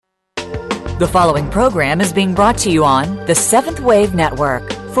The following program is being brought to you on the Seventh Wave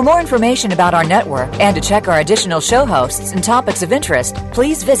Network. For more information about our network and to check our additional show hosts and topics of interest,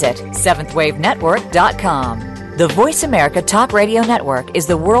 please visit seventhwavenetwork.com. The Voice America Talk Radio Network is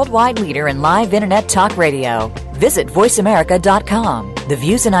the worldwide leader in live Internet talk radio. Visit voiceamerica.com. The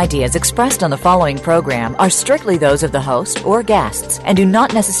views and ideas expressed on the following program are strictly those of the host or guests and do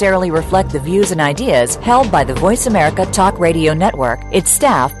not necessarily reflect the views and ideas held by the Voice America Talk Radio Network, its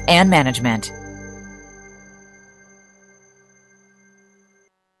staff, and management.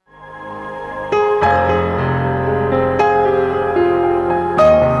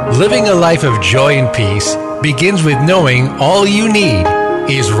 Living a life of joy and peace begins with knowing all you need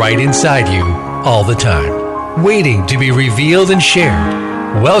is right inside you all the time, waiting to be revealed and shared.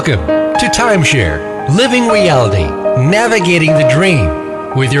 Welcome to Timeshare, Living Reality, Navigating the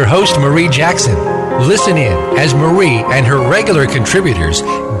Dream, with your host Marie Jackson. Listen in as Marie and her regular contributors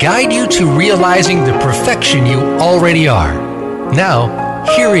guide you to realizing the perfection you already are. Now,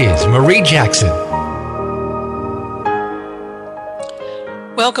 here is Marie Jackson.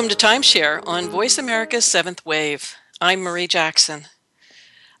 Welcome to Timeshare on Voice America's Seventh Wave. I'm Marie Jackson.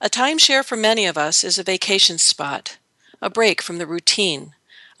 A timeshare for many of us is a vacation spot, a break from the routine,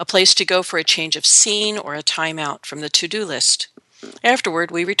 a place to go for a change of scene or a time out from the to-do list. Afterward,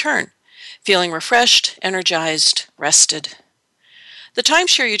 we return, feeling refreshed, energized, rested. The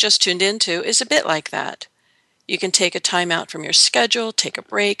timeshare you just tuned into is a bit like that. You can take a time out from your schedule, take a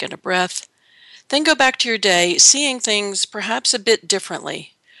break and a breath, then go back to your day, seeing things perhaps a bit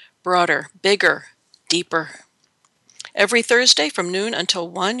differently, broader, bigger, deeper. Every Thursday from noon until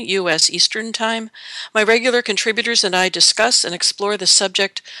 1 U.S. Eastern Time, my regular contributors and I discuss and explore the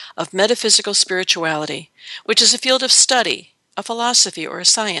subject of metaphysical spirituality, which is a field of study, a philosophy, or a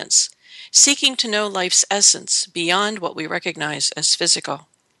science, seeking to know life's essence beyond what we recognize as physical.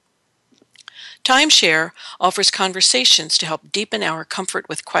 Timeshare offers conversations to help deepen our comfort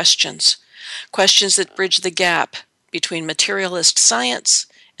with questions that bridge the gap between materialist science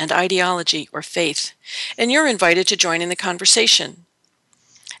and ideology or faith, and you're invited to join in the conversation.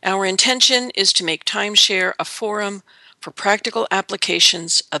 Our intention is to make Timeshare a forum for practical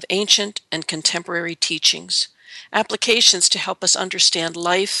applications of ancient and contemporary teachings, applications to help us understand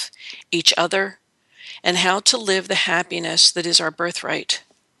life, each other, and how to live the happiness that is our birthright.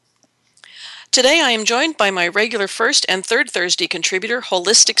 Today I am joined by my regular first and third Thursday contributor,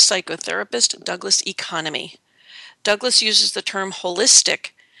 holistic psychotherapist Douglas Economy. Douglas uses the term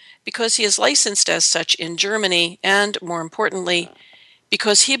holistic because he is licensed as such in Germany and, more importantly,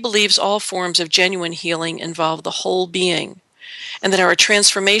 because he believes all forms of genuine healing involve the whole being and that our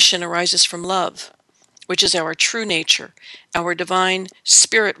transformation arises from love, which is our true nature, our divine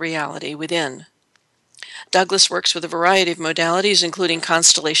spirit reality within. Douglas works with a variety of modalities, including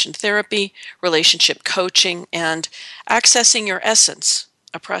constellation therapy, relationship coaching, and accessing your essence,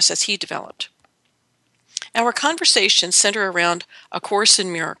 a process he developed. Our conversations center around A Course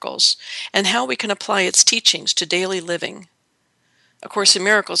in Miracles and how we can apply its teachings to daily living. A Course in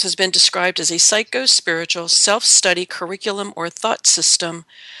Miracles has been described as a psycho-spiritual self-study curriculum or thought system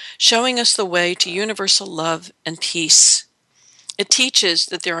showing us the way to universal love and peace. It teaches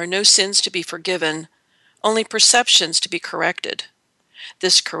that there are no sins to be forgiven, only perceptions to be corrected.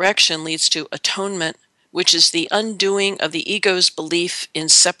 This correction leads to atonement, which is the undoing of the ego's belief in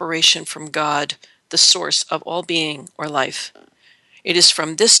separation from God, the source of all being or life. It is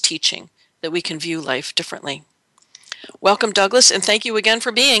from this teaching that we can view life differently. Welcome, Douglas, and thank you again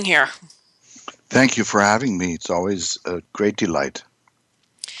for being here. Thank you for having me. It's always a great delight.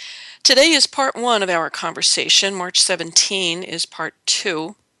 Today is part one of our conversation. March 17 is part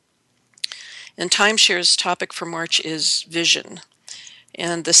two. And Timeshare's topic for March is vision.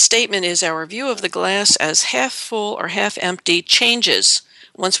 And the statement is, our view of the glass as half full or half empty changes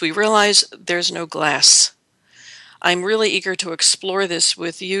once we realize there's no glass. I'm really eager to explore this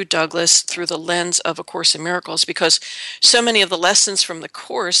with you, Douglas, through the lens of A Course in Miracles, because so many of the lessons from the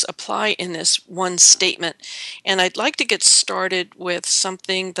Course apply in this one statement. And I'd like to get started with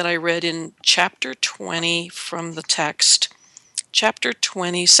something that I read in Chapter 20 from the text. Chapter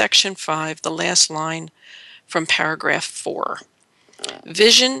 20, Section 5, the last line from paragraph 4.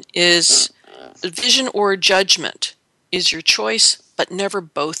 Vision or judgment is your choice, but never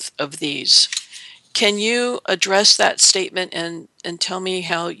both of these. Can you address that statement and tell me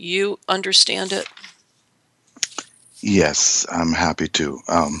how you understand it? Yes, I'm happy to.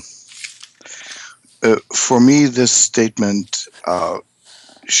 For me, this statement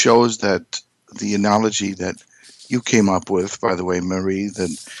shows that the analogy that you came up with, by the way, Marie,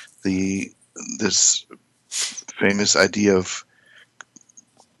 that this famous idea of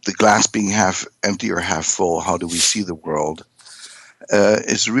the glass being half empty or half full, how do we see the world,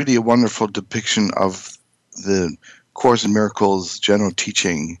 is really a wonderful depiction of the Course in Miracles general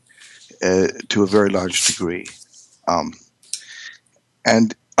teaching to a very large degree.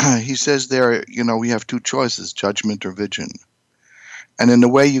 And he says there, we have two choices, judgment or vision. And in a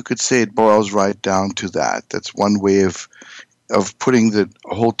way, you could say it boils right down to that. That's one way of putting the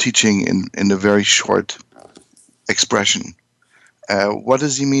whole teaching in a very short expression. What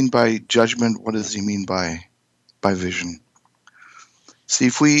does he mean by judgment? What does he mean by vision? See,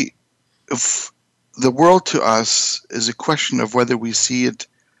 if the world to us is a question of whether we see it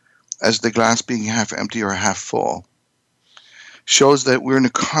as the glass being half empty or half full, shows that we're in a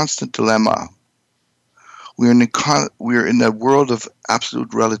constant dilemma. We're in a world of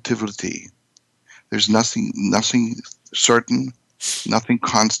absolute relativity. There's nothing certain, nothing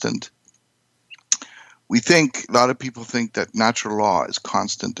constant. A lot of people think that natural law is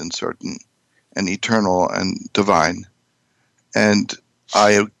constant and certain and eternal and divine. And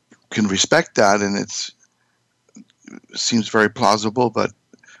I can respect that, and it seems very plausible, but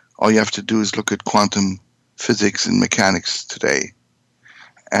all you have to do is look at quantum physics and mechanics today,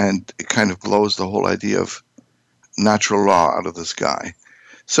 and it kind of blows the whole idea of natural law out of the sky.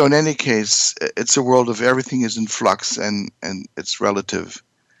 So in any case, it's a world of everything is in flux and it's relative.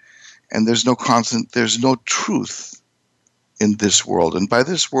 And there's no constant, there's no truth in this world. And by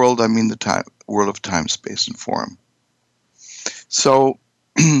this world, I mean the world of time, space, and form. So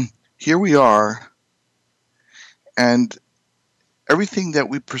here we are, and everything that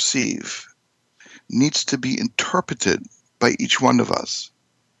we perceive needs to be interpreted by each one of us.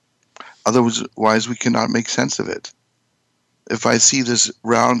 Otherwise, we cannot make sense of it. If I see this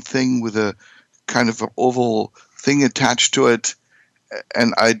round thing with a kind of an oval thing attached to it,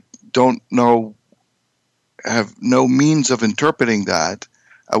 and I have no means of interpreting that,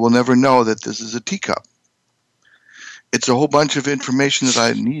 I will never know that this is a teacup. It's a whole bunch of information that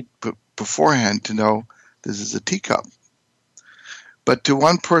I need beforehand to know this is a teacup. But to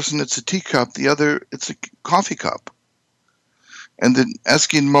one person, it's a teacup. The other, it's a coffee cup. And the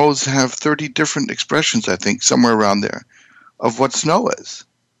Eskimos have 30 different expressions, I think, somewhere around there, of what snow is.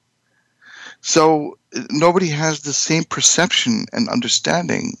 So nobody has the same perception and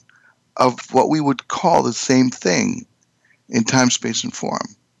understanding of what we would call the same thing in time, space, and form.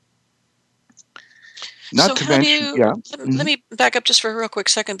 Let me back up just for a real quick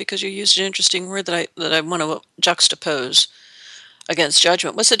second, because you used an interesting word that I want to juxtapose against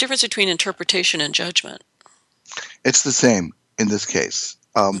judgment. What's the difference between interpretation and judgment? It's the same in this case.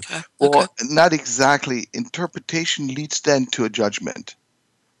 Okay. Not exactly. Interpretation leads then to a judgment.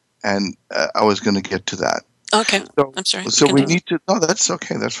 And I was going to get to that. Okay. I'm sorry. So we need to... No, that's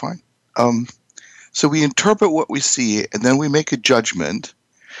okay. That's fine. So we interpret what we see, and then we make a judgment,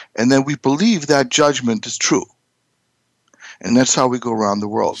 and then we believe that judgment is true. And that's how we go around the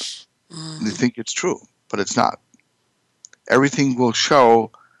world. Mm-hmm. We think it's true, but it's not. Everything will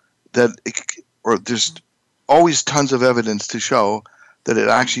show that, there's always tons of evidence to show that it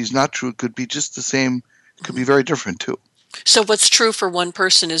actually is not true. It could be just the same. It could be very different too. So what's true for one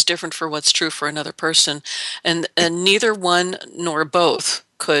person is different for what's true for another person. And neither one nor both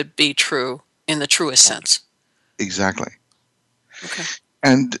could be true in the truest sense. Exactly. Okay.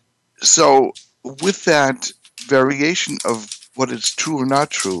 And so with that variation of what is true or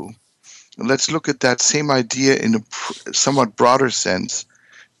not true, let's look at that same idea in a somewhat broader sense,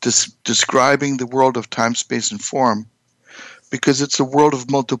 describing the world of time, space, and form, because it's a world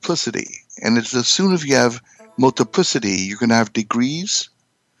of multiplicity. And it's as soon as you have multiplicity, you're going to have degrees,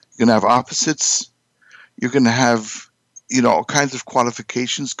 you're going to have opposites, you're going to have, all kinds of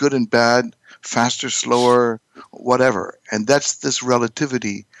qualifications, good and bad, faster, slower, whatever. And that's this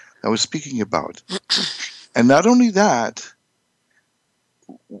relativity I was speaking about. And not only that,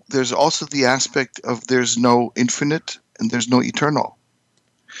 there's also the aspect of there's no infinite and there's no eternal.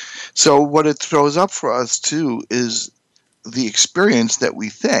 So what it throws up for us too is the experience that we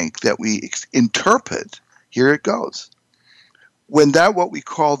think, that we interpret. Here it goes. When what we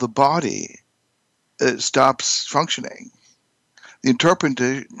call the body stops functioning, the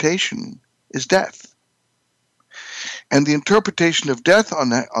interpretation is death. And the interpretation of death, on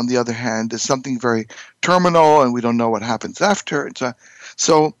the other hand, is something very terminal, and we don't know what happens after.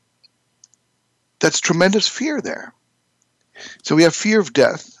 So that's tremendous fear there. So we have fear of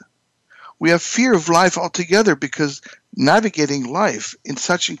death. We have fear of life altogether, because navigating life in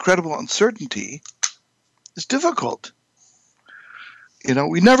such incredible uncertainty is difficult.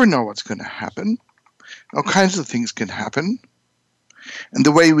 We never know what's going to happen. All kinds of things can happen. And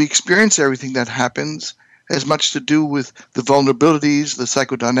the way we experience everything that happens has much to do with the vulnerabilities, the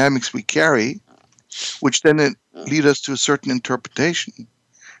psychodynamics we carry, which then lead us to a certain interpretation.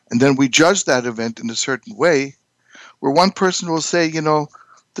 And then we judge that event in a certain way, where one person will say,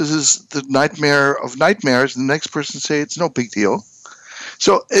 this is the nightmare of nightmares, and the next person say it's no big deal.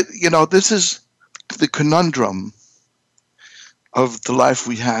 So, this is the conundrum of the life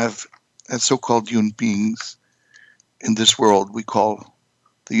we have as so-called human beings in this world we call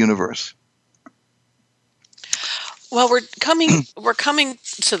the universe. Well, we're coming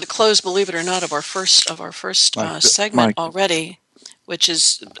to the close, believe it or not, of our first segment already, which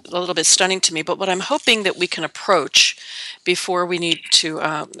is a little bit stunning to me. But what I'm hoping that we can approach before we need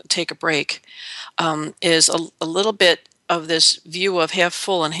to take a break is a little bit of this view of half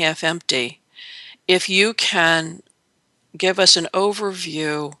full and half empty. If you can give us an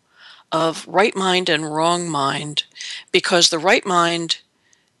overview of right mind and wrong mind, because the right mind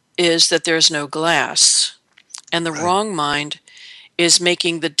is that there's no glass, and the wrong mind is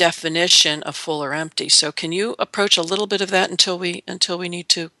making the definition of full or empty. So can you approach a little bit of that until we need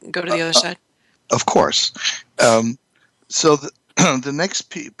to go to the other side? Of course. So the next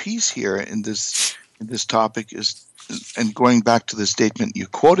piece here in this topic is, and going back to the statement you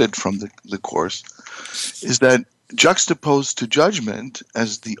quoted from the Course, is that juxtaposed to judgment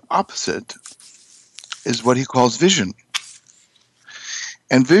as the opposite is what he calls vision.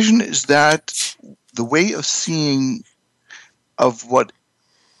 And vision is that the way of seeing of what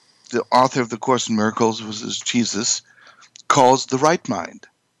the author of The Course in Miracles, was Jesus, calls the right mind.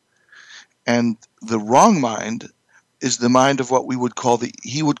 And the wrong mind is the mind of what he would call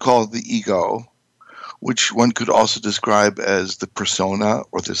the ego, which one could also describe as the persona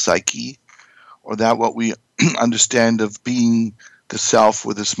or the psyche, or that what we understand of being the self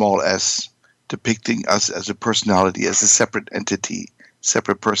with a small s, depicting us as a personality, as a separate entity,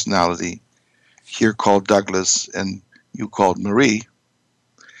 separate personality, here called Douglas and you called Marie.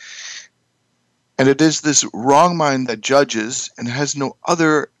 And it is this wrong mind that judges and has no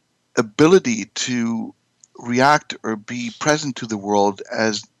other ability to react or be present to the world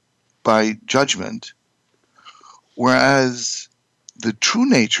as by judgment, whereas the true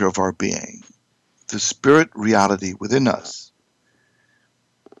nature of our being, the spirit reality within us,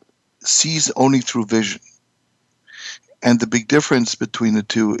 sees only through vision. And the big difference between the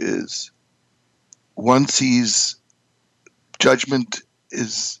two is one sees judgment,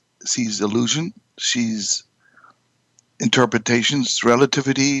 sees illusion, sees interpretations,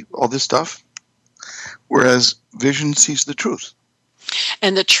 relativity, all this stuff, whereas vision sees the truth.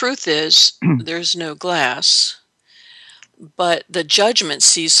 And the truth is, there's no glass, but the judgment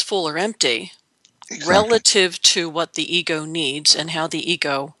sees full or empty, exactly, relative to what the ego needs and how the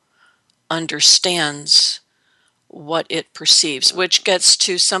ego understands what it perceives, which gets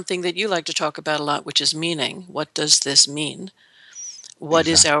to something that you like to talk about a lot, which is meaning. What does this mean? What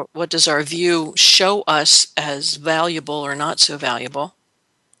does our view show us as valuable or not so valuable?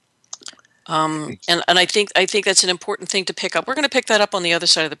 And I think that's an important thing to pick up. We're going to pick that up on the other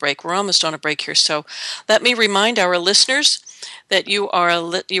side of the break. We're almost on a break here, so let me remind our listeners that you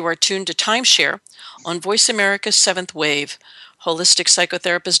are tuned to Timeshare on Voice America's Seventh Wave. Holistic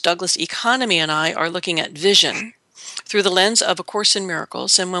psychotherapist Douglas Economy and I are looking at vision through the lens of A Course in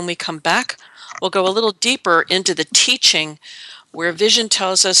Miracles. And when we come back, we'll go a little deeper into the teaching where vision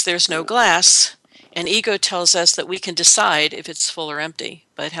tells us there's no glass and ego tells us that we can decide if it's full or empty.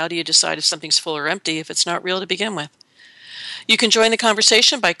 But how do you decide if something's full or empty if it's not real to begin with? You can join the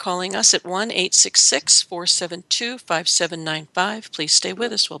conversation by calling us at 1-866-472-5795. Please stay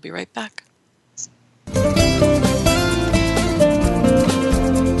with us. We'll be right back.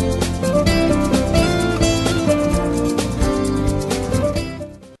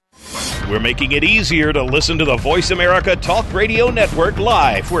 We're making it easier to listen to the Voice America Talk Radio Network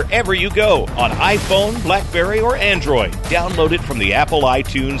live wherever you go on iPhone, BlackBerry, or Android. Download it from the Apple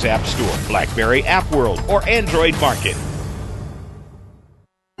iTunes App Store, BlackBerry App World, or Android Market.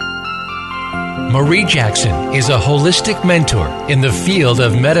 Marie Jackson is a holistic mentor in the field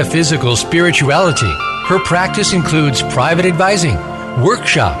of metaphysical spirituality. Her practice includes private advising,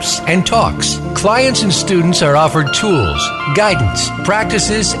 workshops, and talks. Clients and students are offered tools, guidance,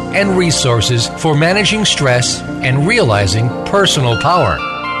 practices, and resources for managing stress and realizing personal power.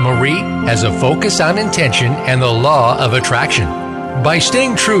 Marie has a focus on intention and the law of attraction. By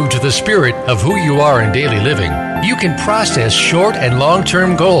staying true to the spirit of who you are in daily living, you can process short and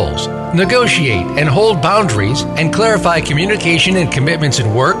long-term goals, negotiate and hold boundaries, and clarify communication and commitments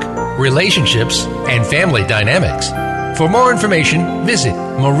in work, relationships, and family dynamics. For more information, visit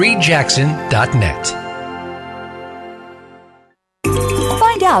mariejackson.net.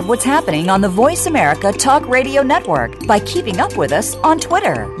 Find out what's happening on the Voice America Talk Radio Network by keeping up with us on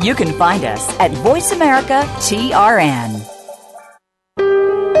Twitter. You can find us at Voice America TRN.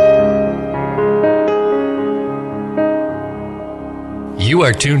 You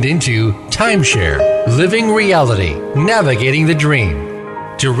are tuned into Timeshare, Living Reality, Navigating the Dream.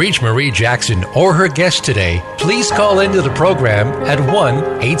 To reach Marie Jackson or her guest today, please call into the program at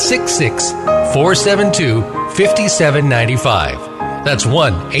 1-866-472-5795. That's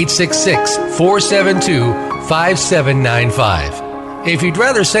 1-866-472-5795. If you'd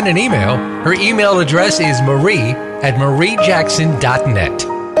rather send an email, her email address is marie@mariejackson.net.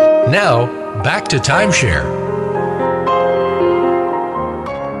 Now, back to Timeshare.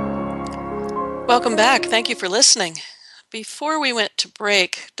 Welcome back. Thank you for listening. Before we went to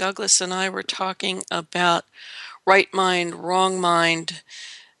break, Douglas and I were talking about right mind, wrong mind,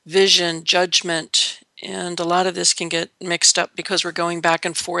 vision, judgment, and a lot of this can get mixed up because we're going back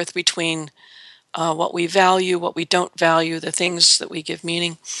and forth between what we value, what we don't value, the things that we give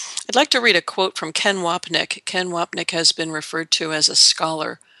meaning. I'd like to read a quote from Ken Wapnick. Ken Wapnick has been referred to as a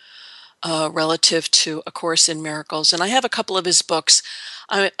scholar relative to A Course in Miracles, and I have a couple of his books.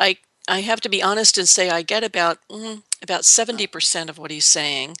 I have to be honest and say I get about 70% of what he's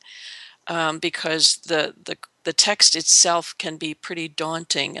saying because the text itself can be pretty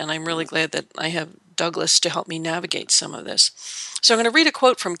daunting, and I'm really glad that I have Douglas to help me navigate some of this. So I'm going to read a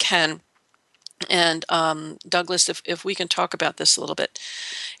quote from Ken, and Douglas, if we can talk about this a little bit.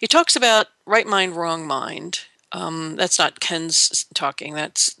 He talks about right mind, wrong mind. That's not Ken's talking.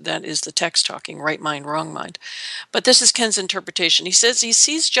 That is the text talking, right mind, wrong mind. But this is Ken's interpretation. He says he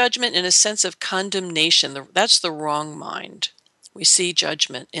sees judgment in a sense of condemnation. That's the wrong mind. We see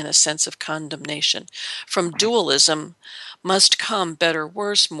judgment in a sense of condemnation. From dualism must come better,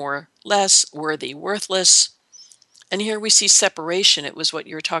 worse, more, less, worthy, worthless. And here we see separation. It was what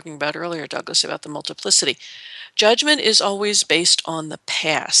you were talking about earlier, Douglas, about the multiplicity. Judgment is always based on the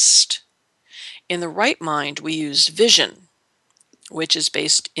past. In the right mind, we use vision, which is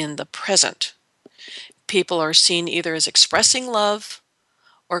based in the present. People are seen either as expressing love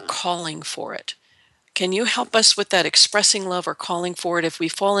or calling for it. Can you help us with that expressing love or calling for it? If we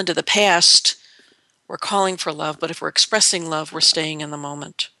fall into the past, we're calling for love, but if we're expressing love, we're staying in the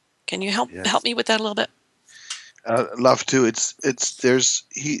moment. Can you help me with that a little bit? Love to.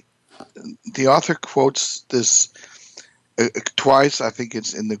 The author quotes this twice. I think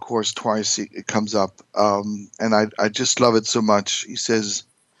it's in the course twice it comes up, and I just love it so much. He says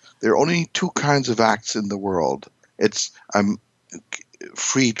there are only two kinds of acts in the world. I'm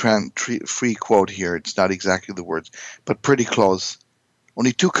free quote here. It's not exactly the words, but pretty close.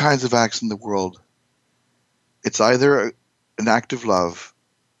 Only two kinds of acts in the world. It's either an act of love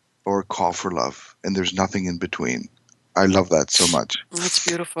or a call for love, and there's nothing in between. I love that so much. That's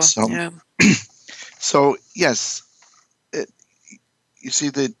beautiful. So yes. You see,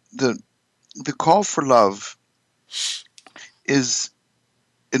 the call for love is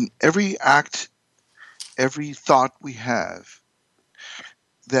in every act, every thought we have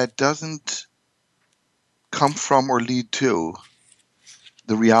that doesn't come from or lead to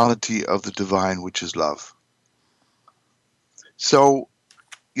the reality of the divine, which is love. So,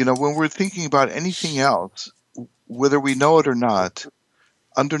 when we're thinking about anything else, whether we know it or not,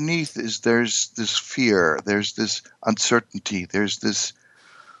 underneath there's this fear, there's this uncertainty, there's this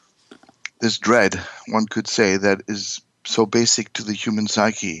dread, one could say, that is so basic to the human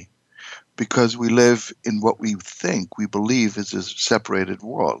psyche, because we live in what we believe is a separated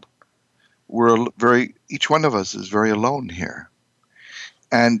world. Each one of us is very alone here.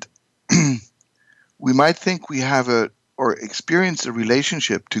 And we might think we have or experience a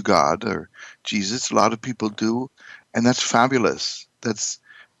relationship to God or Jesus. A lot of people do, and that's fabulous. That's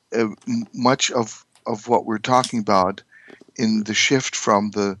much of what we're talking about in the shift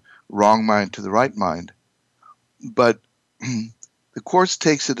from the wrong mind to the right mind. But the Course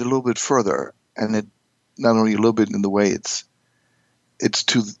takes it a little bit further, and it not only a little bit in the way it's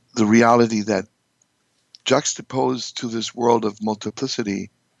to the reality that juxtaposed to this world of multiplicity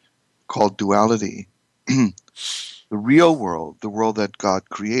called duality, the real world, the world that God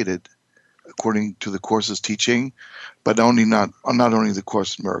created, according to the Course's teaching, but not only the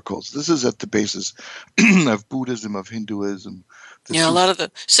Course in Miracles. This is at the basis of Buddhism, of Hinduism. A lot of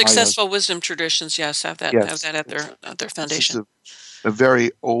the successful wisdom traditions, have that at their foundation. This is a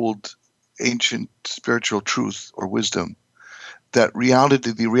very old, ancient spiritual truth or wisdom, that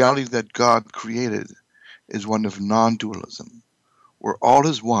the reality that God created is one of non-dualism, where all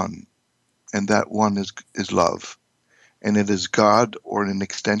is one, and that one is love. And it is God, or an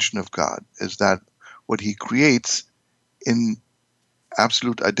extension of God. Is that what he creates in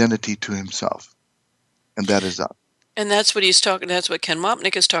absolute identity to himself, and that is up. And that's what that's what Ken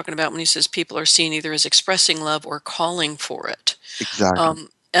Wapnick is talking about when he says people are seen either as expressing love or calling for it. Exactly.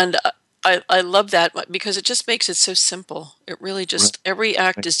 And I love that because it just makes it so simple. It really just, every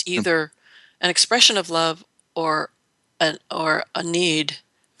act is either an expression of love or a need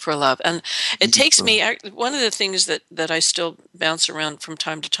for love. And it takes me, one of the things that I still bounce around from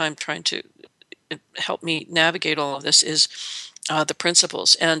time to time trying to help me navigate all of this is the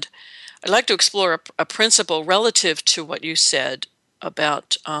principles. And I'd like to explore a principle relative to what you said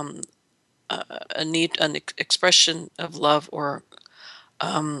about a need, an expression of love or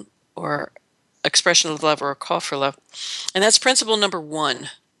expression of love or a call for love. And that's principle number 1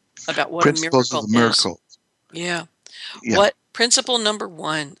 about what Principles a of the miracle miracle. is. Yeah. Yeah. What principle number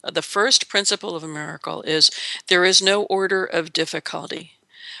 1, the first principle of a miracle is there is no order of difficulty.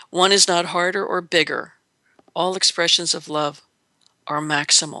 One is not harder or bigger. All expressions of love are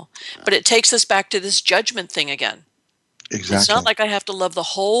maximal. But it takes us back to this judgment thing again. Exactly. It's not like I have to love the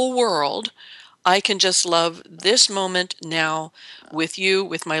whole world. I can just love this moment now with you,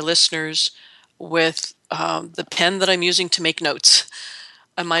 with my listeners, with the pen that I'm using to make notes.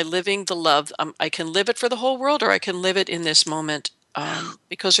 Am I living the love? I can live it for the whole world, or I can live it in this moment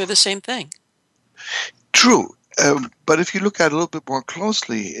because they're the same thing. True. But if you look at it a little bit more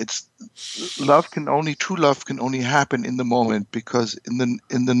closely, true love can only happen in the moment, because in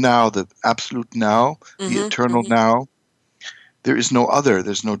the now, the absolute now, the eternal now, there is no other,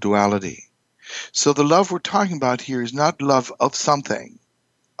 there's no duality. So the love we're talking about here is not love of something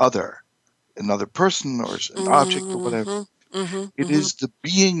other, another person or an object or whatever. It is the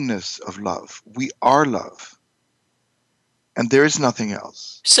beingness of love. We are love. And there is nothing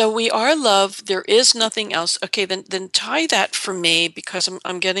else. So we are love. There is nothing else. Okay, then tie that for me, because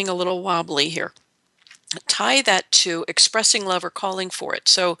I'm getting a little wobbly here. Tie that to expressing love or calling for it.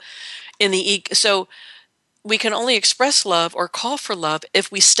 So so we can only express love or call for love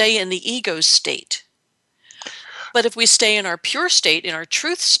if we stay in the ego state. But if we stay in our pure state, in our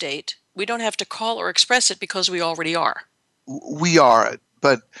truth state, we don't have to call or express it because we already are. We are.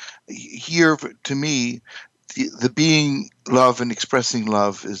 But here, to me, the being love and expressing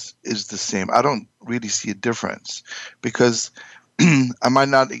love is the same. I don't really see a difference, because I might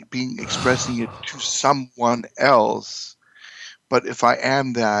not be expressing it to someone else, but if I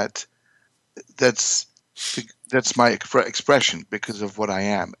am that, that's my expression because of what I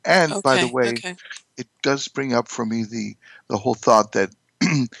am. And by the way, it does bring up for me the whole thought that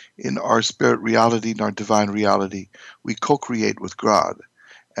in our spirit reality, in our divine reality, we co-create with God,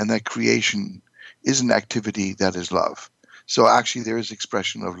 and that creation is an activity that is love. So actually there is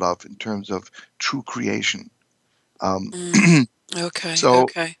expression of love in terms of true creation. So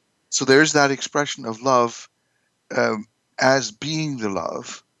there's that expression of love as being the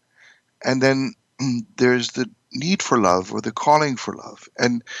love, and then there's the need for love or the calling for love.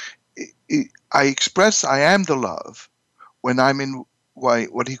 And I express I am the love when I'm in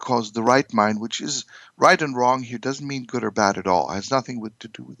what he calls the right mind, which is right and wrong here doesn't mean good or bad at all. It has nothing to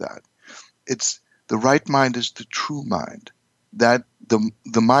do with that. It's the right mind is the true mind, that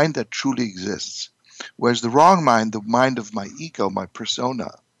the mind that truly exists. Whereas the wrong mind, the mind of my ego, my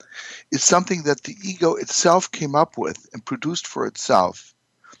persona, is something that the ego itself came up with and produced for itself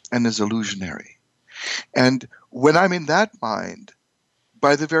and is illusionary. And when I'm in that mind,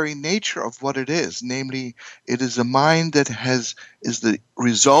 by the very nature of what it is, namely, it is a mind that is the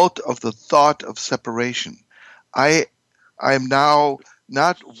result of the thought of separation. I am now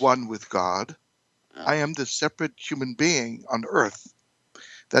not one with God. I am the separate human being on earth.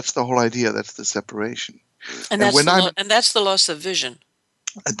 That's the whole idea. That's the separation. And that's the loss of vision.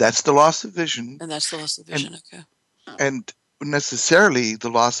 That's the loss of vision. And that's the loss of vision, And necessarily the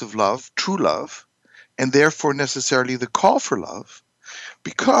loss of love, true love, and therefore necessarily the call for love,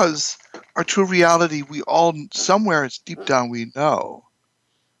 because our true reality, we all, somewhere it's deep down, we know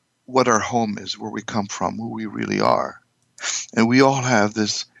what our home is, where we come from, who we really are. And we all have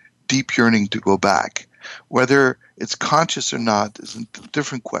this deep yearning to go back. Whether it's conscious or not is a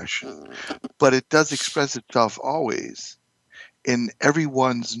different question, but it does express itself always in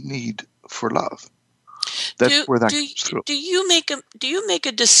everyone's need for love. That's where that comes through. Do you make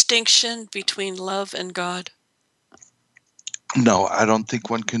a distinction between love and God? No, I don't think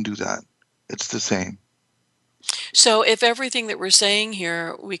one can do that. It's the same. So if everything that we're saying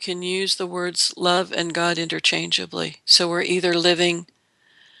here, we can use the words love and God interchangeably. So we're either living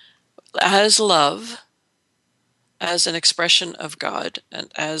as love, as an expression of God,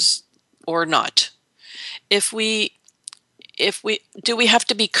 and or not. Do we have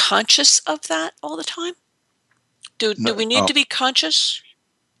to be conscious of that all the time? Do we need to be conscious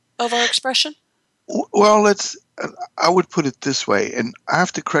of our expression? Well, I would put it this way, and I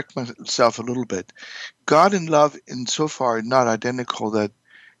have to correct myself a little bit. God and love, insofar, are not identical. That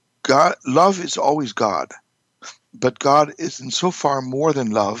love is always God, but God is insofar more than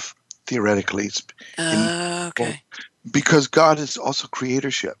love, theoretically. Okay. Because God is also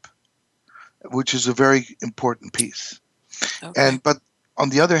creatorship, which is a very important piece. Okay. But on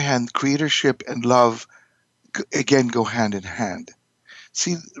the other hand, creatorship and love again go hand in hand.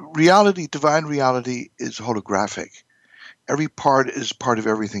 See, divine reality is holographic. Every part is part of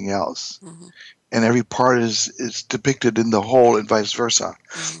everything else, Mm-hmm. and every part is depicted in the whole, and vice versa.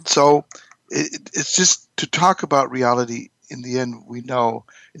 Mm-hmm. So it's just to talk about reality. In the end, we know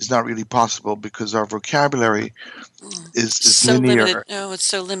is not really possible because our vocabulary is so linear. limited. No, it's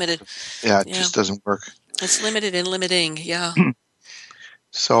so limited. Yeah, it just doesn't work. It's limited and limiting. Yeah.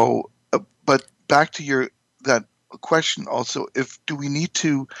 So, but back to that question also, do we need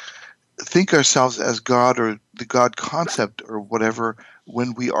to think ourselves as God or the God concept or whatever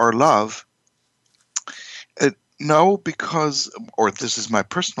when we are love? No, or this is my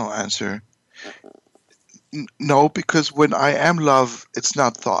personal answer, no, because when I am love, it's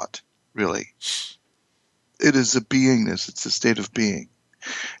not thought, really. It is a beingness, it's a state of being.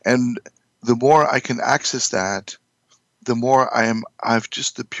 And the more I can access that, the more I've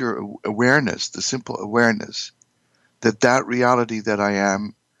just the pure awareness, the simple awareness that reality that I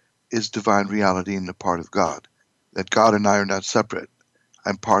am is divine reality and a part of God. That God and I are not separate.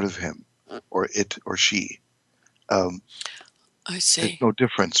 I'm part of Him, or it, or she. I see. There's no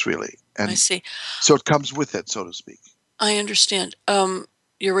difference, really. And I see. So it comes with it, so to speak. I understand.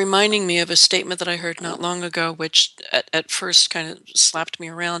 You're reminding me of a statement that I heard not long ago, which at first kind of slapped me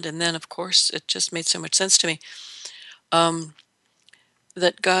around, and then, of course, it just made so much sense to me.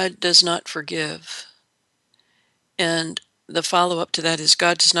 That God does not forgive. And the follow-up to that is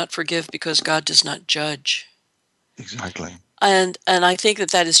God does not forgive because God does not judge. Exactly. And I think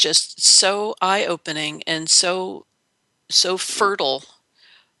that is just so eye-opening and so fertile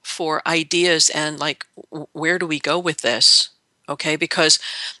for ideas and like, where do we go with this? Okay, because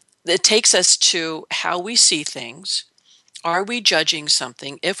it takes us to how we see things. Are we judging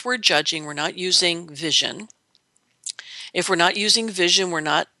something? If we're judging, we're not using vision. If we're not using vision, we're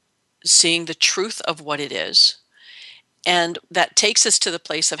not seeing the truth of what it is. And that takes us to the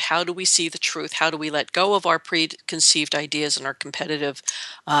place of how do we see the truth? How do we let go of our preconceived ideas and our competitive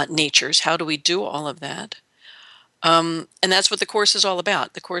natures? How do we do all of that? And that's what the Course is all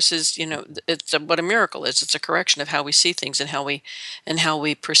about. The Course is, it's what a miracle is. It's a correction of how we see things and how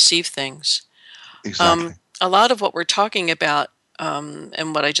we perceive things. Exactly. A lot of what we're talking about,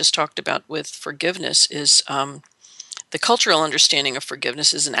 and what I just talked about with forgiveness, is the cultural understanding of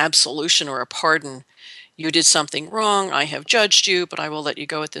forgiveness is an absolution or a pardon. You did something wrong, I have judged you, but I will let you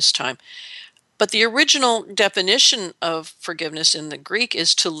go at this time. But the original definition of forgiveness in the Greek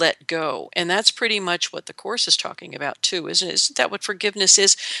is to let go. And that's pretty much what the Course is talking about too, isn't it? Isn't that what forgiveness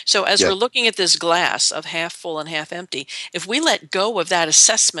is? So as we're looking at this glass of half full and half empty, if we let go of that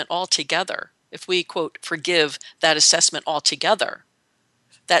assessment altogether, if we, quote, forgive that assessment altogether,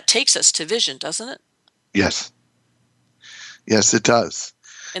 that takes us to vision, doesn't it? Yes. Yes, it does.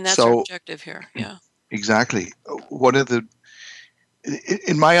 And that's our objective here, yeah. Exactly. One of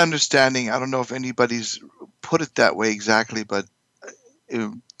in my understanding, I don't know if anybody's put it that way exactly, but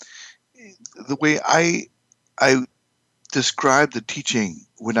the way I describe the teaching,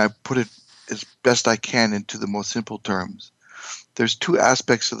 when I put it as best I can into the most simple terms, there's two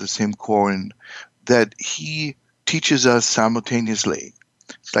aspects of the same koan that he teaches us simultaneously.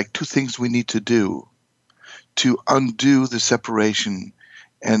 It's like two things we need to do to undo the separation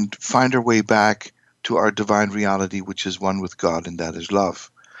and find our way back to our divine reality, which is one with God, and that is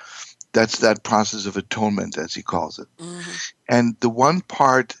love. That's that process of atonement, as he calls it. Mm-hmm. And the one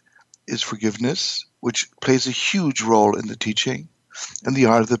part is forgiveness, which plays a huge role in the teaching, and the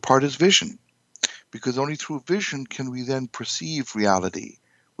other part is vision, because only through vision can we then perceive reality,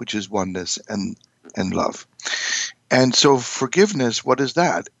 which is oneness and love. And so forgiveness, what is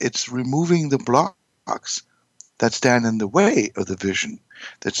that? It's removing the blocks that stand in the way of the vision,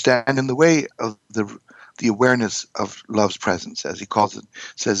 that stand in the way of the awareness of love's presence, as he calls it,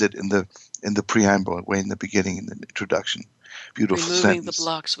 says it in the preamble, way in the beginning, in the introduction. Beautiful removing sentence. The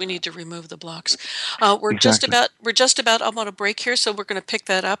blocks. We need to remove the blocks. We're just about. I'm on a break here, so we're going to pick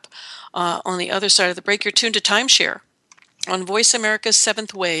that up on the other side of the break. You're tuned to Timeshare on Voice America's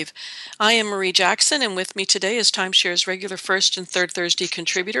Seventh Wave. I am Marie Jackson, and with me today is Timeshare's regular first and third Thursday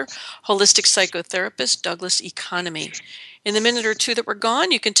contributor, holistic psychotherapist Douglas Economy. In the minute or two that we're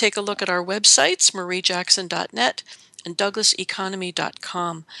gone, you can take a look at our websites, mariejackson.net and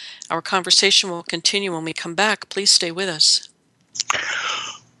douglaseconomy.com. Our conversation will continue when we come back. Please stay with us.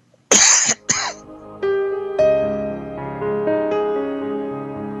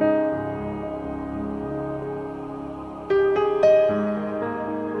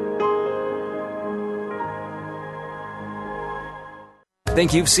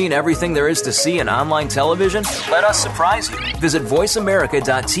 Think you've seen everything there is to see in online television? Let us surprise you. Visit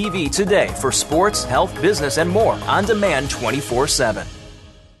voiceamerica.tv today for sports, health, business, and more on demand 24/7.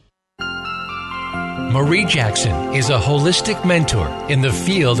 Marie Jackson is a holistic mentor in the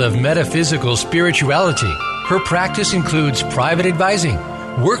field of metaphysical spirituality. Her practice includes private advising,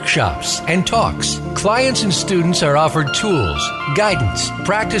 workshops, and talks. Clients and students are offered tools, guidance,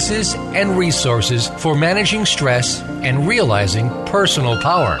 practices, and resources for managing stress and realizing personal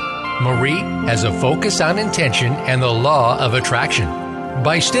power. Marie has a focus on intention and the law of attraction.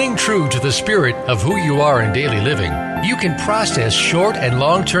 By staying true to the spirit of who you are in daily living, you can process short and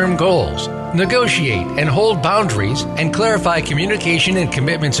long-term goals, negotiate and hold boundaries, and clarify communication and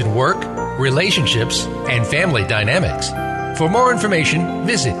commitments in work, relationships, and family dynamics. For more information,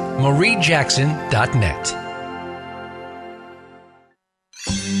 visit mariejackson.net.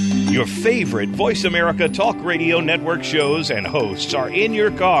 Your favorite Voice America Talk Radio Network shows and hosts are in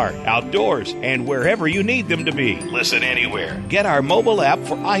your car, outdoors, and wherever you need them to be. Listen anywhere. Get our mobile app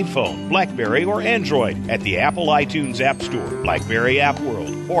for iPhone, BlackBerry, or Android at the Apple iTunes App Store, BlackBerry App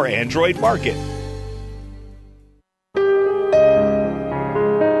World, or Android Market.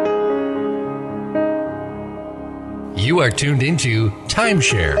 You are tuned into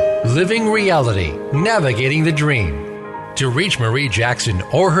Timeshare, Living Reality, Navigating the Dream. To reach Marie Jackson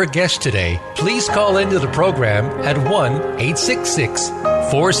or her guest today, please call into the program at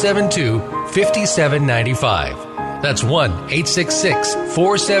 1-866-472-5795. That's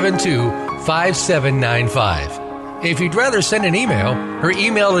 1-866-472-5795. If you'd rather send an email, her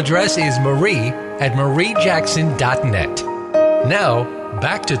email address is marie@mariejackson.net. Now,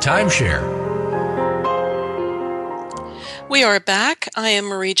 back to Timeshare. We are back. I am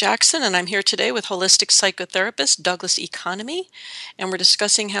Marie Jackson, and I'm here today with holistic psychotherapist Douglas Economy, and we're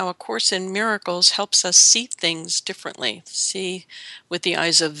discussing how A Course in Miracles helps us see things differently, see with the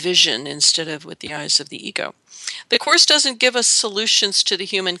eyes of vision instead of with the eyes of the ego. The Course doesn't give us solutions to the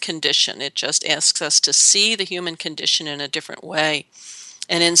human condition. It just asks us to see the human condition in a different way,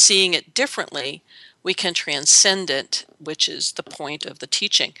 and in seeing it differently, we can transcend it, which is the point of the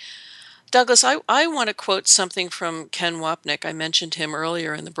teaching. Douglas, I want to quote something from Ken Wapnick. I mentioned him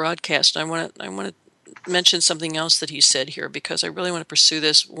earlier in the broadcast. I want to mention something else that he said here because I really want to pursue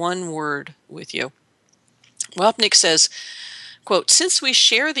this one word with you. Wapnick says, quote, since we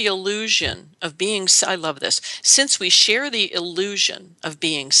share the illusion of being, I love this, since we share the illusion of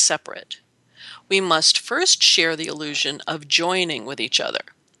being separate, we must first share the illusion of joining with each other.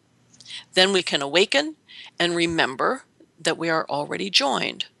 Then we can awaken and remember that we are already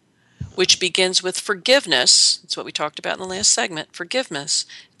joined, which begins with forgiveness. That's what we talked about in the last segment, forgiveness,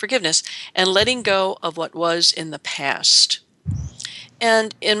 and letting go of what was in the past.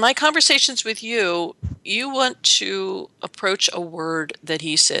 And in my conversations with you, you want to approach a word that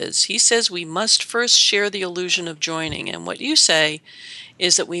he says. He says we must first share the illusion of joining. And what you say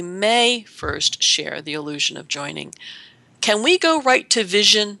is that we may first share the illusion of joining. Can we go right to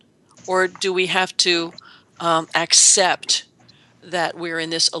vision, or do we have to accept that we're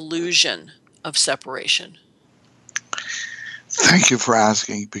in this illusion of separation? Thank you for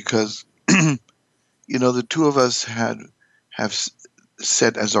asking, because the two of us have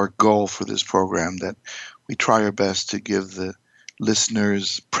set as our goal for this program that we try our best to give the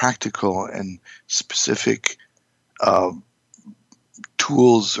listeners practical and specific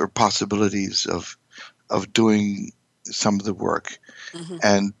tools or possibilities of doing some of the work. Mm-hmm.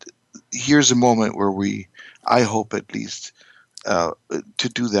 And here's a moment where I hope at least, to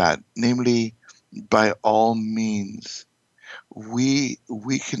do that, namely, by all means, we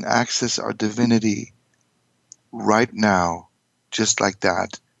can access our divinity right now, just like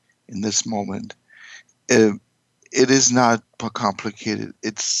that, in this moment. It is not complicated.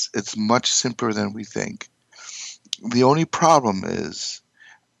 It's much simpler than we think. The only problem is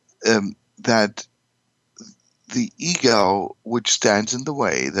that the ego, which stands in the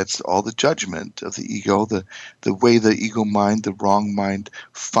way, that's all the judgment of the ego, the way the ego mind, the wrong mind,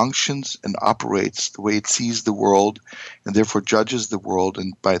 functions and operates, the way it sees the world, and therefore judges the world,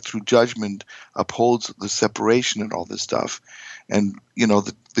 and through judgment upholds the separation and all this stuff. And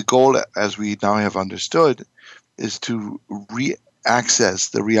the goal, as we now have understood, is to re-access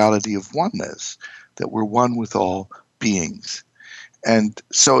the reality of oneness, that we're one with all beings. And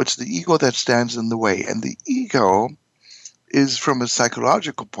so it's the ego that stands in the way. And the ego is, from a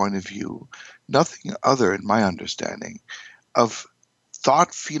psychological point of view, nothing other, in my understanding, of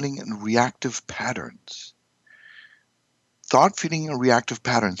thought, feeling, and reactive patterns. Thought, feeling, and reactive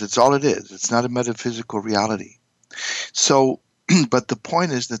patterns. That's all it is. It's not a metaphysical reality. So, but the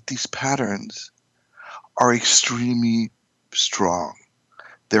point is that these patterns are extremely strong.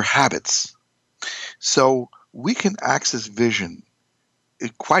 They're habits. So we can access vision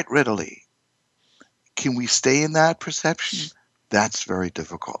quite readily. Can we stay in that perception? That's very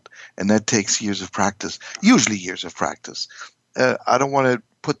difficult. And that takes years of practice, usually years of practice. I don't want to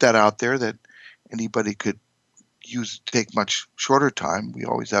put that out there that anybody could take much shorter time. We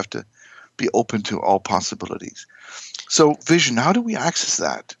always have to be open to all possibilities. So vision, how do we access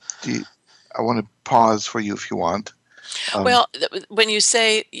that? I want to pause for you if you want. Well, when you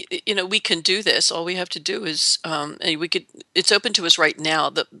say, we can do this, all we have to do is, it's open to us right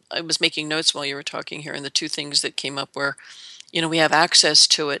now. I was making notes while you were talking here, and the two things that came up were, we have access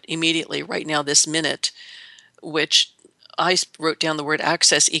to it immediately right now, this minute, which I wrote down the word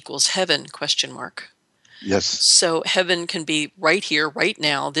access equals heaven, ? Yes. So heaven can be right here, right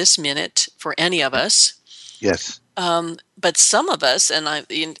now, this minute for any of us. Yes. But some of us, and I,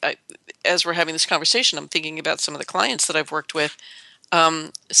 as we're having this conversation, I'm thinking about some of the clients that I've worked with.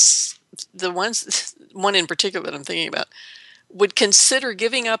 The one in particular that I'm thinking about, would consider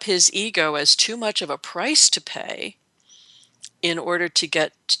giving up his ego as too much of a price to pay in order to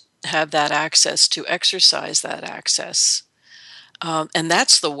have that access, to exercise that access. And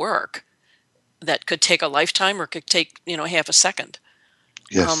that's the work that could take a lifetime or could take, half a second.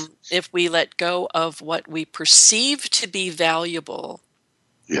 Yes. If we let go of what we perceive to be valuable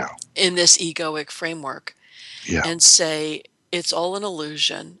in this egoic framework and say it's all an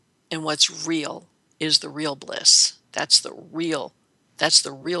illusion and what's real is the real bliss. That's the real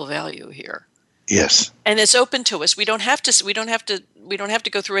value here. Yes. And it's open to us. We don't have to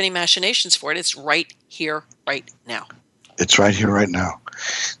go through any machinations for it. It's right here, right now. It's right here, right now.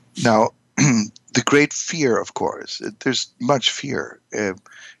 Now, the great fear, of course, there's much fear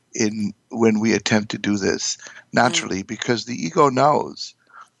in when we attempt to do this naturally, because the ego knows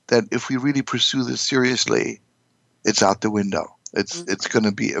that if we really pursue this seriously, it's out the window. It's going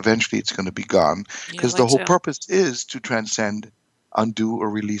to be, eventually it's going to be gone, because the whole purpose is to transcend, undo, or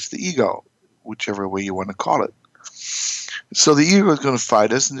release the ego, whichever way you want to call it. So the ego is going to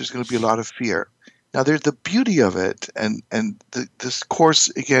fight us, and there's going to be a lot of fear. Now, there's the beauty of it, and this course,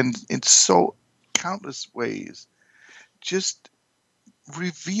 again, in so countless ways, just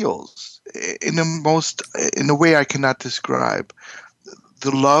reveals in a way I cannot describe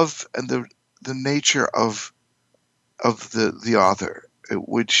the love and the nature of the author,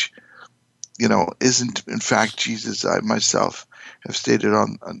 which isn't in fact Jesus. I myself have stated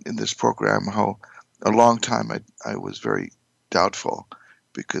in this program how a long time I was very doubtful,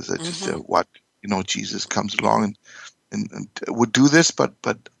 because I just said, what, Jesus comes along and would do this, but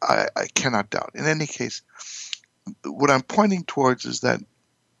I cannot doubt. In any case, what I'm pointing towards is that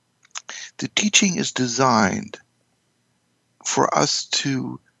the teaching is designed for us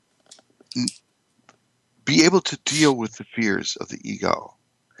to be able to deal with the fears of the ego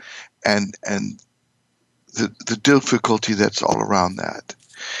and the difficulty that's all around that.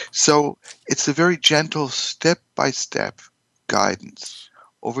 So it's a very gentle step-by-step guidance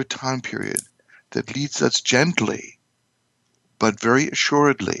over time period that leads us gently but very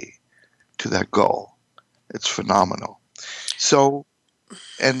assuredly to that goal. It's phenomenal. So,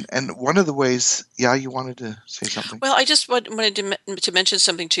 and one of the ways, you wanted to say something? Well, I just wanted to mention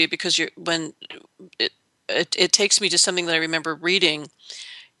something to you, because it takes me to something that I remember reading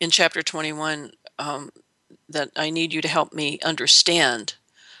in chapter 21 that I need you to help me understand.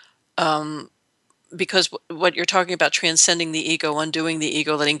 Because what you're talking about, transcending the ego, undoing the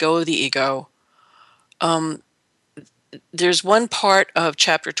ego, letting go of the ego, there's one part of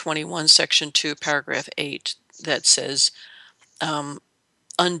chapter 21, section 2, paragraph 8, that says,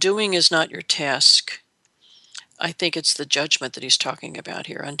 undoing is not your task. I think it's the judgment that he's talking about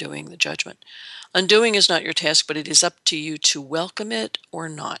here, undoing the judgment. Undoing is not your task, but it is up to you to welcome it or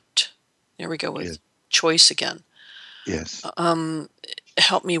not. There we go with choice again. Yes.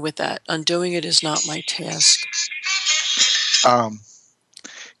 Help me with that. Undoing it is not my task.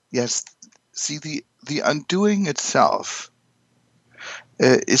 Yes. See, the undoing itself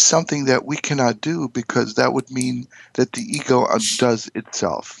is something that we cannot do, because that would mean that the ego undoes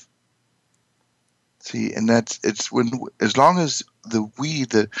itself. See, and it's when, as long as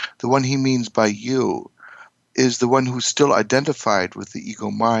the one he means by you, is the one who's still identified with the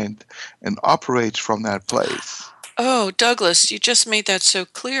ego mind and operates from that place. Oh, Douglas, you just made that so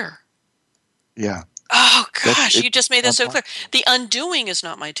clear. Yeah. Oh, gosh, you just made that so clear. The undoing is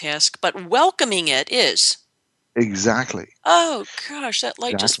not my task, but welcoming it is. Exactly. Oh, gosh, that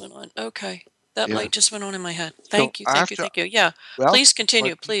light just went on. Okay. That light just went on in my head. Thank you. Yeah. Please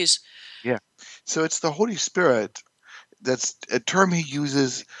continue, please. Yeah. So it's the Holy Spirit. That's a term he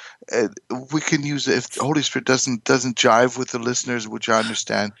uses. We can use it if the Holy Spirit doesn't jive with the listeners, which I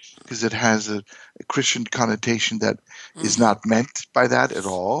understand, because it has a Christian connotation that is not meant by that at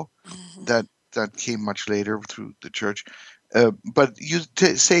all. That came much later through the church. But you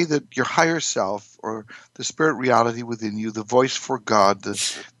say that your higher self, or the spirit reality within you, the voice for God, the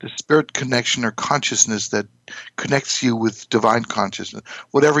spirit connection or consciousness that connects you with divine consciousness,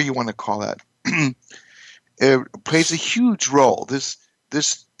 whatever you want to call that, plays a huge role. This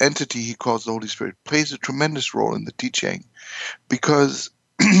entity he calls the Holy Spirit plays a tremendous role in the teaching, because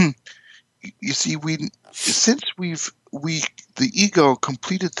you see, the ego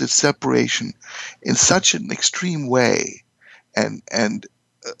completed this separation in such an extreme way, and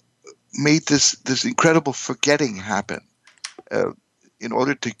made this incredible forgetting happen in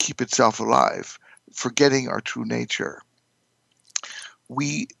order to keep itself alive, forgetting our true nature.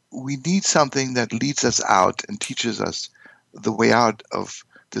 We need something that leads us out and teaches us the way out of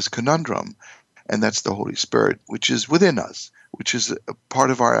this conundrum, and that's the Holy Spirit, which is within us, which is a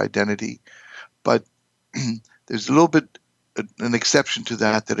part of our identity. But there's a little bit an exception to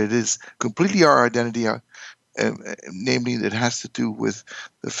that it is completely our identity, namely, it has to do with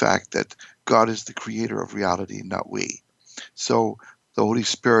the fact that God is the creator of reality, not we. So the Holy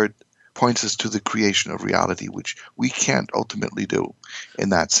Spirit points us to the creation of reality, which we can't ultimately do in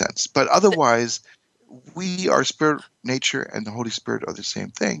that sense. But otherwise, we, our spirit nature and the Holy Spirit are the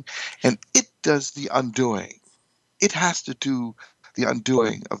same thing, and it does the undoing. It has to do the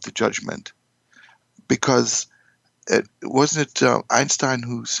undoing of the judgment, because wasn't it Einstein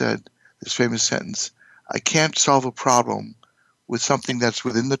who said this famous sentence, I can't solve a problem with something that's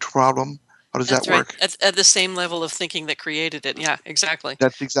within the problem? How does that work? Right. At the same level of thinking that created it. Yeah, exactly.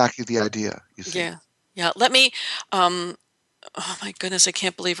 That's exactly the idea, you see. Yeah. Let me, oh my goodness, I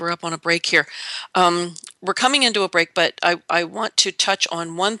can't believe we're up on a break here. We're coming into a break, but I want to touch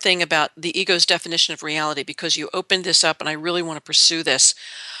on one thing about the ego's definition of reality, because you opened this up and I really want to pursue this.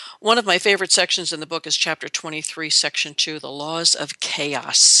 One of my favorite sections in the book is chapter 23, section 2, the laws of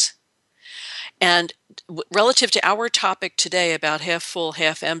chaos. And relative to our topic today about half full,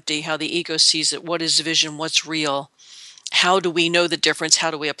 half empty, how the ego sees it, what is vision, what's real, how do we know the difference, how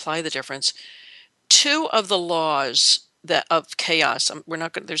do we apply the difference? Two of the laws of chaos,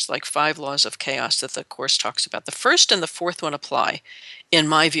 there's like 5 laws of chaos that the Course talks about. The first and the fourth one apply, in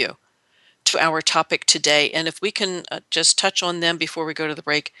my view, to our topic today. And if we can just touch on them before we go to the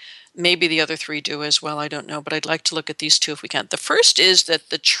break, maybe the other 3 do as well, I don't know, but I'd like to look at these 2 if we can. The first is that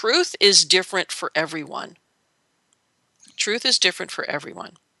the truth is different for everyone. Truth is different for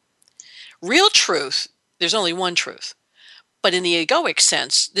everyone. Real truth, there's only one truth. But in the egoic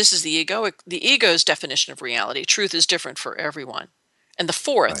sense, this is the ego's definition of reality. Truth is different for everyone. And the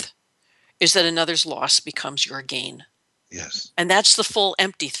fourth is that another's loss becomes your gain. Yes. And that's the full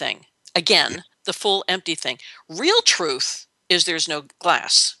empty thing. Again, the full empty thing. Real truth is there's no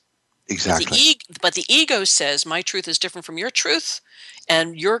glass. Exactly. But the ego says my truth is different from your truth,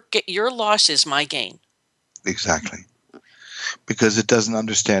 and your loss is my gain. Exactly. Because it doesn't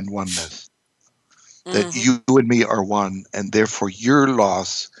understand oneness. That you and me are one, and therefore your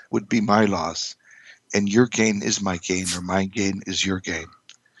loss would be my loss, and your gain is my gain, or my gain is your gain.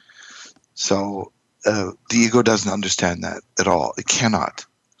 So the ego doesn't understand that at all. It cannot.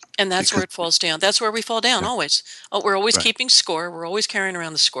 And that's where it falls down. That's where we fall down always. We're always keeping score. We're always carrying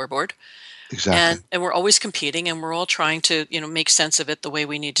around the scoreboard. Exactly. And we're always competing, and we're all trying to make sense of it the way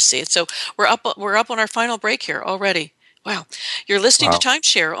we need to see it. So we're up on our final break here already. Wow. You're listening to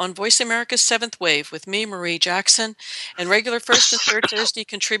Timeshare on Voice America's Seventh Wave with me, Marie Jackson, and regular first and third Thursday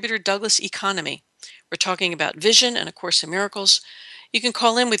contributor Douglas Economy. We're talking about vision and A Course in Miracles. You can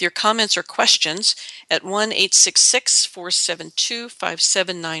call in with your comments or questions at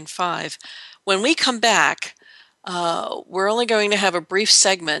 1-866-472-5795. When we come back, We're only going to have a brief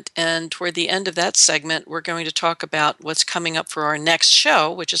segment, and toward the end of that segment, we're going to talk about what's coming up for our next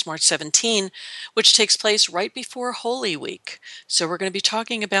show, which is March 17, which takes place right before Holy Week. So we're going to be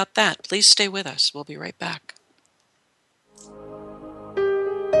talking about that. Please stay with us. We'll be right back.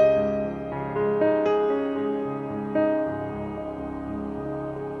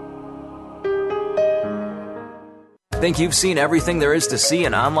 Think you've seen everything there is to see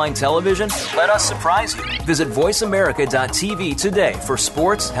in online television? Let us surprise you. Visit voiceamerica.tv today for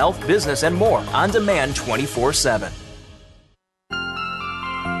sports, health, business, and more on demand 24/7.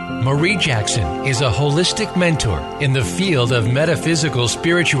 Marie Jackson is a holistic mentor in the field of metaphysical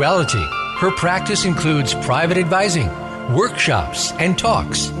spirituality. Her practice includes private advising, workshops, and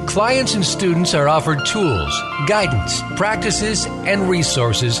talks. Clients and students are offered tools, guidance, practices, and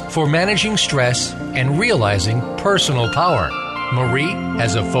resources for managing stress and realizing personal power. Marie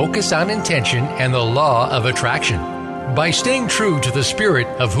has a focus on intention and the law of attraction. By staying true to the spirit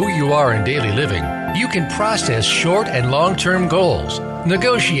of who you are in daily living, you can process short and long-term goals,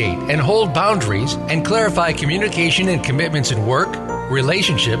 negotiate and hold boundaries, and clarify communication and commitments in work,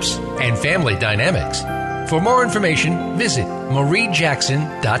 relationships, and family dynamics. For more information, visit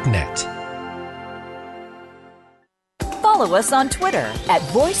mariejackson.net. Follow us on Twitter at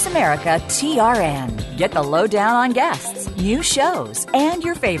VoiceAmericaTRN. Get the lowdown on guests, new shows, and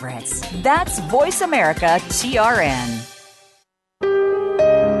your favorites. That's VoiceAmericaTRN.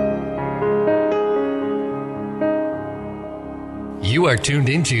 You are tuned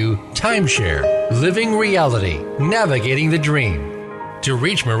into Timeshare, Living Reality, Navigating the Dream. To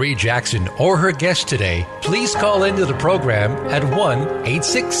reach Marie Jackson or her guest today, please call into the program at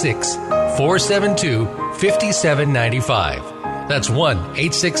 1-866-472-5795. That's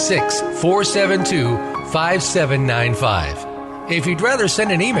 1-866-472-5795. If you'd rather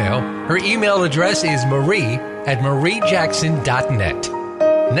send an email, her email address is marie@mariejackson.net.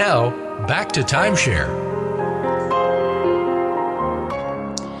 Now, back to Timeshare.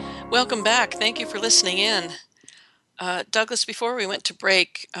 Welcome back. Thank you for listening in. Douglas, before we went to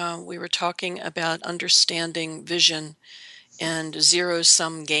break, we were talking about understanding vision and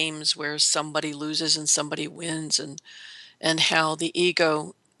zero-sum games where somebody loses and somebody wins, and how the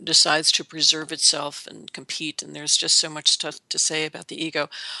ego decides to preserve itself and compete. And there's just so much stuff to say about the ego.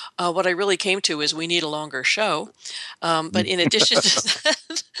 What I really came to is we need a longer show. But in addition to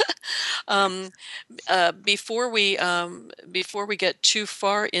that, before we get too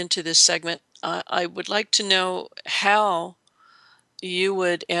far into this segment, I would like to know how you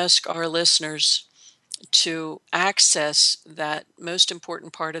would ask our listeners to access that most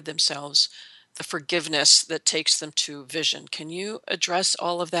important part of themselves, the forgiveness that takes them to vision. Can you address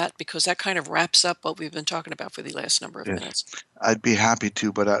all of that? Because that kind of wraps up what we've been talking about for the last number of minutes. I'd be happy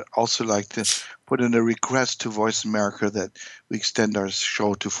to, but I'd also like to put in a request to Voice America that we extend our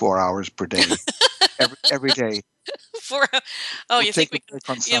show to 4 hours per day, every day. You think we can?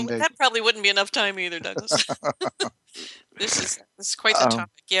 Yeah, that probably wouldn't be enough time either, Douglas. This is quite the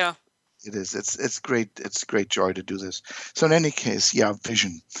topic. Yeah, it is. It's great. It's a great joy to do this. So in any case,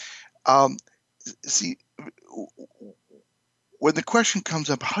 vision. See, when the question comes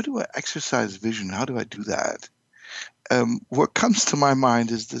up, how do I exercise vision? How do I do that? What comes to my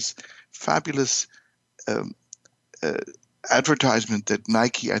mind is this fabulous advertisement that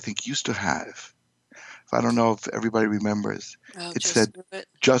Nike, I think, used to have. I don't know if everybody remembers. It said,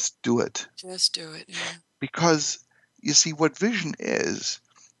 "Just do it." Just do it. Yeah. Because you see, what vision is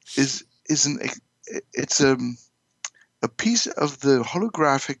a piece of the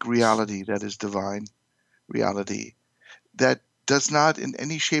holographic reality that is divine reality that does not in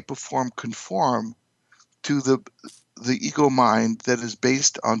any shape or form conform to the ego mind that is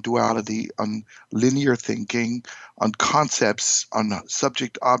based on duality, on linear thinking, on concepts, on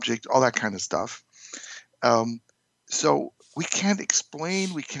subject, object, all that kind of stuff. So we can't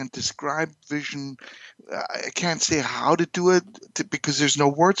explain, we can't describe vision. I can't say how to do it because there's no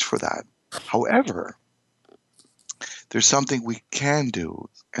words for that. However, there's something we can do,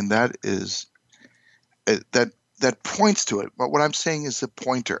 and that is that points to it. But what I'm saying is a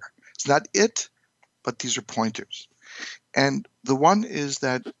pointer. It's not it, but these are pointers. And the one is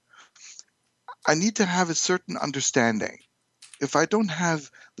that I need to have a certain understanding. If I don't have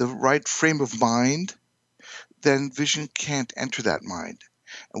the right frame of mind, then vision can't enter that mind.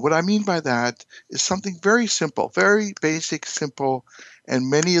 And what I mean by that is something very simple, very basic, simple, and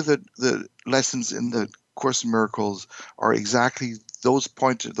many of the lessons in the Course in Miracles are exactly those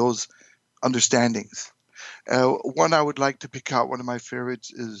pointers, those understandings. One I would like to pick out, one of my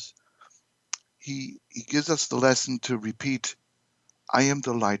favorites, is he gives us the lesson to repeat, "I am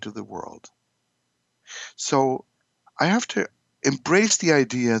the light of the world." So I have to embrace the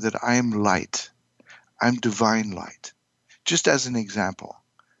idea that I am light. I'm divine light. Just as an example.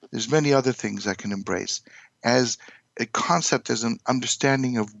 There's many other things I can embrace as a concept, as an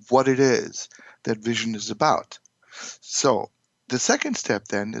understanding of what it is that vision is about. So the second step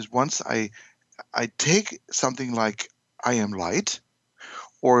then is once I take something like I am light,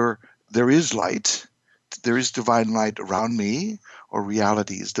 or there is light, there is divine light around me, or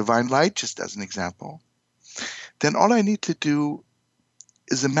reality is divine light, just as an example, then all I need to do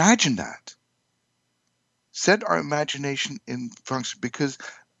is imagine that. Set our imagination in function, because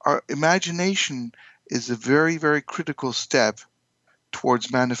our imagination is a very, very critical step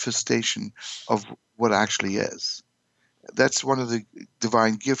towards manifestation of what actually is. That's one of the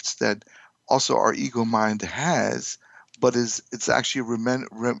divine gifts that also our ego mind has, but it's actually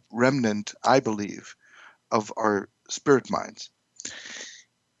a remnant, I believe, of our spirit minds.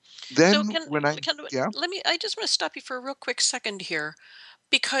 Then So yeah. I just want to stop you for a real quick second here,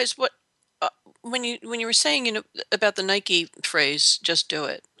 because when you were saying, about the Nike phrase, just do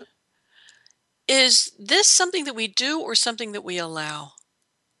it. Is this something that we do or something that we allow?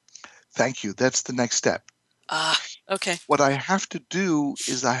 Thank you. That's the next step. Okay. What I have to do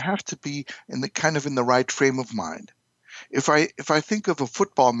is I have to be in the right frame of mind. If I think of a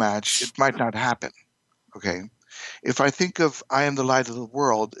football match, it might not happen. Okay. If I think of I am the light of the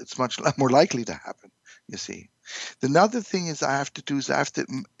world, it's much more likely to happen, you see. Another thing is I have to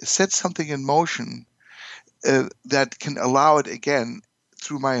set something in motion that can allow it again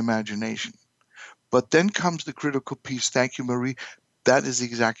through my imagination. But then comes the critical piece. Thank you, Marie. That is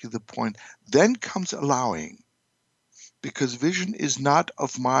exactly the point. Then comes allowing, because vision is not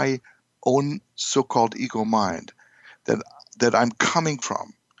of my own so-called ego mind that I'm coming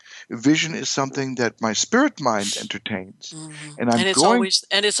from. Vision is something that my spirit mind entertains, Mm-hmm. and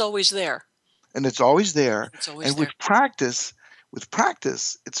it's always there. And it's always there. It's always and there. With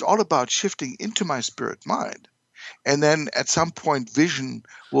practice, it's all about shifting into my spirit mind, and then at some point, vision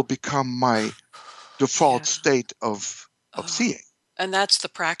will become my default state of seeing. And that's the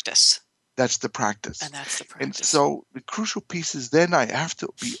practice. That's the practice. And so the crucial piece is then I have to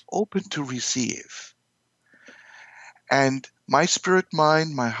be open to receive. And my spirit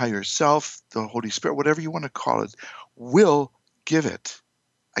mind, my higher self, the Holy Spirit, whatever you want to call it, will give it.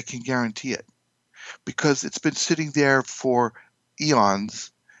 I can guarantee it. Because it's been sitting there for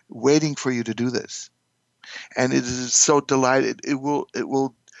eons waiting for you to do this. And it is so delighted. It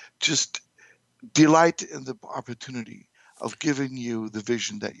will just delight in the opportunity of giving you the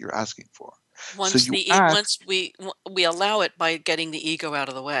vision that you're asking for. Once we allow it by getting the ego out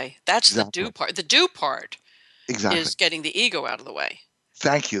of the way. That's exactly. The do part. The do part is getting the ego out of the way.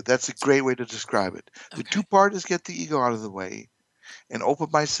 Thank you. That's a great way to describe it. The do part is get the ego out of the way and open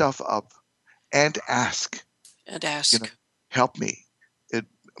myself up and ask. Help me.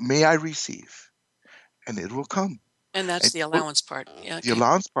 May I receive? And it will come. And that's the allowance part. Yeah, the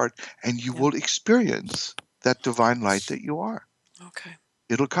allowance part. And you will experience that divine light that you are. Okay.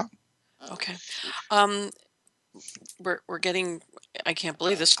 It'll come. Okay. We're getting, I can't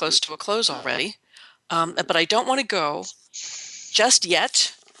believe this, close to a close already. But I don't want to go just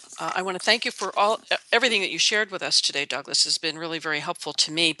yet. I want to thank you for everything that you shared with us today, Douglas. Has been really very helpful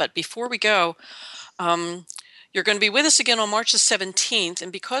to me. But before we go, you're going to be with us again on March the 17th.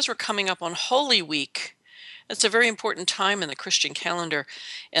 And because we're coming up on Holy Week, it's a very important time in the Christian calendar.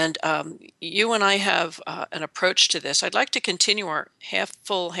 And you and I have an approach to this. I'd like to continue our half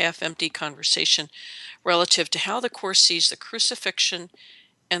full, half empty conversation relative to how the Course sees the crucifixion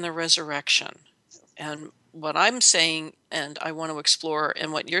and the resurrection. And what I'm saying, and I want to explore,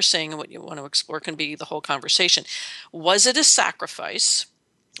 and what you're saying and what you want to explore can be the whole conversation. Was it a sacrifice?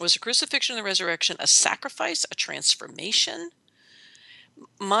 Was the crucifixion and the resurrection a sacrifice, a transformation?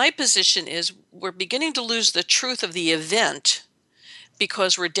 My position is we're beginning to lose the truth of the event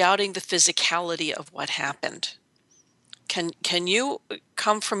because we're doubting the physicality of what happened. Can you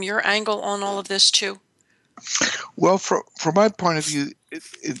come from your angle on all of this too? Well, from my point of view,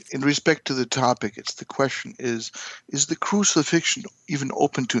 in respect to the topic, it's the question is the crucifixion even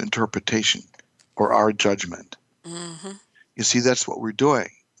open to interpretation or our judgment? Mm-hmm. You see, that's what we're doing.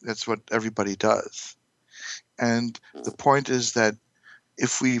 That's what everybody does. And the point is that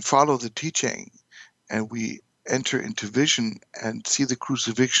if we follow the teaching and we enter into vision and see the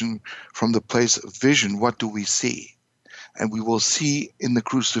crucifixion from the place of vision, what do we see? And we will see in the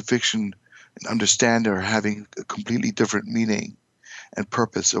crucifixion and understand or having a completely different meaning and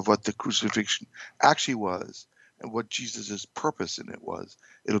purpose of what the crucifixion actually was and what Jesus' purpose in it was,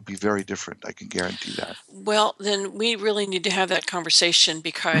 it'll be very different. I can guarantee that. Well, then we really need to have that conversation,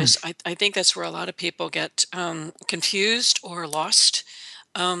 because I think that's where a lot of people get confused or lost.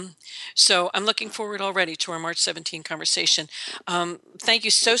 So I'm looking forward already to our March 17 conversation. Thank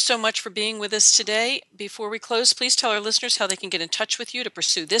you so much for being with us today. Before we close, please tell our listeners how they can get in touch with you to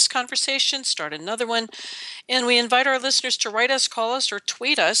pursue this conversation, start another one. And we invite our listeners to write us, call us, or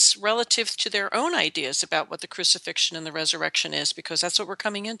tweet us relative to their own ideas about what the crucifixion and the resurrection is, because that's what we're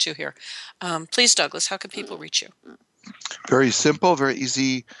coming into here. Please, Douglas, how can people reach you? Very simple, very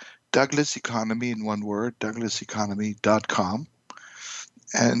easy. Douglas Economy in one word, douglaseconomy.com.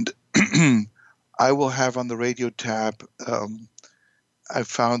 And I will have on the radio tab, I've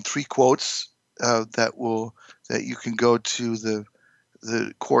found 3 quotes that you can go to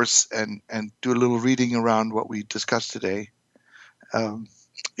the course and do a little reading around what we discussed today. And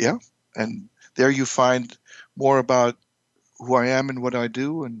there you find more about who I am and what I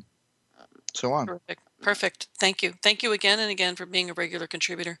do and so on. Perfect. Thank you. Thank you again and again for being a regular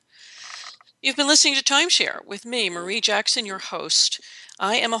contributor. You've been listening to Timeshare with me, Marie Jackson, your host.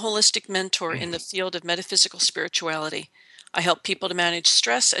 I am a holistic mentor in the field of metaphysical spirituality. I help people to manage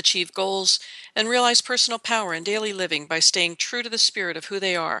stress, achieve goals, and realize personal power in daily living by staying true to the spirit of who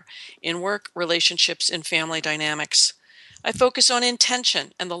they are in work, relationships, and family dynamics. I focus on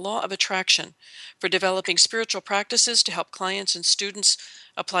intention and the law of attraction for developing spiritual practices to help clients and students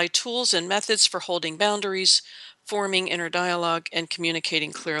apply tools and methods for holding boundaries, forming inner dialogue, and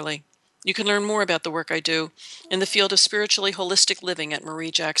communicating clearly. You can learn more about the work I do in the field of spiritually holistic living at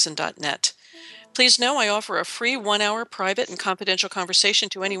mariejackson.net. Please know I offer a free 1-hour private and confidential conversation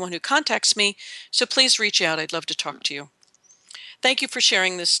to anyone who contacts me, so please reach out. I'd love to talk to you. Thank you for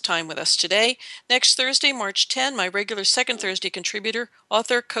sharing this time with us today. Next Thursday, March 10, my regular second Thursday contributor,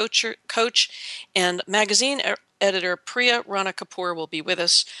 author, coach, and magazine editor Priya Rana Kapoor will be with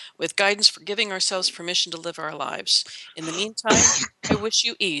us with guidance for giving ourselves permission to live our lives. In the meantime, I wish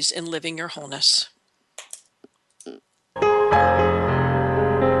you ease in living your wholeness.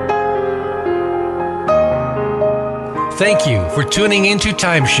 Thank you for tuning into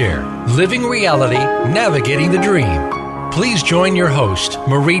Timeshare, Living Reality, Navigating the Dream. Please join your host,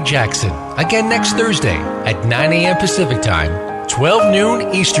 Marie Jackson, again next Thursday at 9 a.m. Pacific Time, 12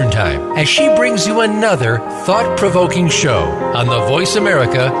 noon Eastern Time, as she brings you another thought-provoking show on the Voice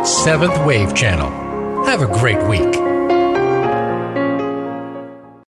America 7th Wave channel. Have a great week.